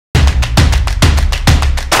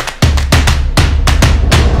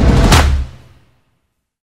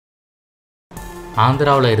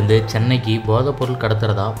ஆந்திராவில் இருந்து சென்னைக்கு போதைப்பொருள்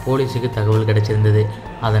கடத்துறதா போலீஸுக்கு தகவல் கிடைச்சிருந்தது.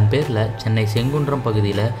 அதன் பேரில் சென்னை செங்குன்றம்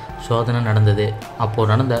பகுதியில் சோதனை நடந்தது. அப்போது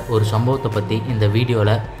நடந்த ஒரு சம்பவத்தை பற்றி இந்த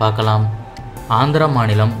வீடியோவில் பார்க்கலாம். ஆந்திரா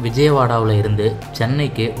மாநிலம் விஜயவாடாவில் இருந்து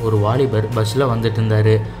சென்னைக்கு ஒரு வாலிபர் பஸ்ஸில் வந்துட்டு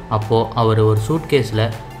இருந்தார். அப்போது அவர் ஒரு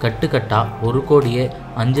சூட்கேஸில் கட்டுக்கட்டாக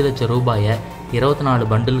 1,05,00,000 ரூபாயை 24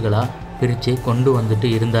 பண்டில்களாக பிரித்து கொண்டு வந்துட்டு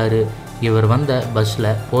இருந்தார். இவர் வந்த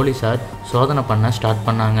பஸ்ஸில் போலீஸார் சோதனை பண்ண ஸ்டார்ட்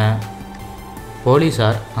பண்ணாங்க.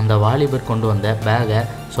 போலீஸார் அந்த வாலிபர் கொண்டு வந்த பேகை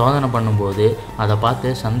சோதனை பண்ணும்போது அதை பார்த்து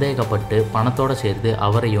சந்தேகப்பட்டு பணத்தோடு சேர்த்து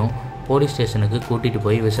அவரையும் போலீஸ் ஸ்டேஷனுக்கு கூட்டிகிட்டு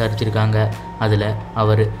போய் விசாரிச்சிருக்காங்க. அதில்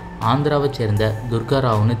அவர் ஆந்திராவை சேர்ந்த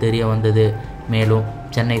துர்காராவ்னு தெரிய வந்தது. மேலும்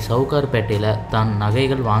சென்னை சவுகார்பேட்டையில் தான்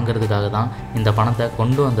நகைகள் வாங்கிறதுக்காக தான் இந்த பணத்தை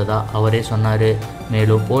கொண்டு வந்ததாக அவரே சொன்னார்.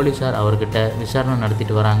 மேலும் போலீஸார் அவர்கிட்ட விசாரணை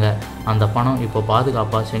நடத்திட்டு வராங்க. அந்த பணம் இப்போ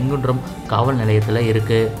பாதுகாப்பாக செங்குன்றம் காவல் நிலையத்தில்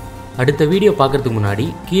இருக்குது. அடுத்த வீடியோ பார்க்குறதுக்கு முன்னாடி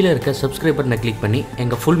கீழே இருக்க சப்ஸ்கிரைப் பட்டனை கிளிக் பண்ணி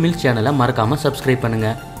எங்கள் ஃபுல் மீல்ஸ் சேனலை மறக்காமல் சப்ஸ்கிரைப்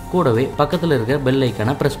பண்ணுங்கள். கூடவே பக்கத்தில் இருக்க பெல்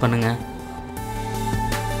ஐக்கானை ப்ரெஸ் பண்ணுங்கள்.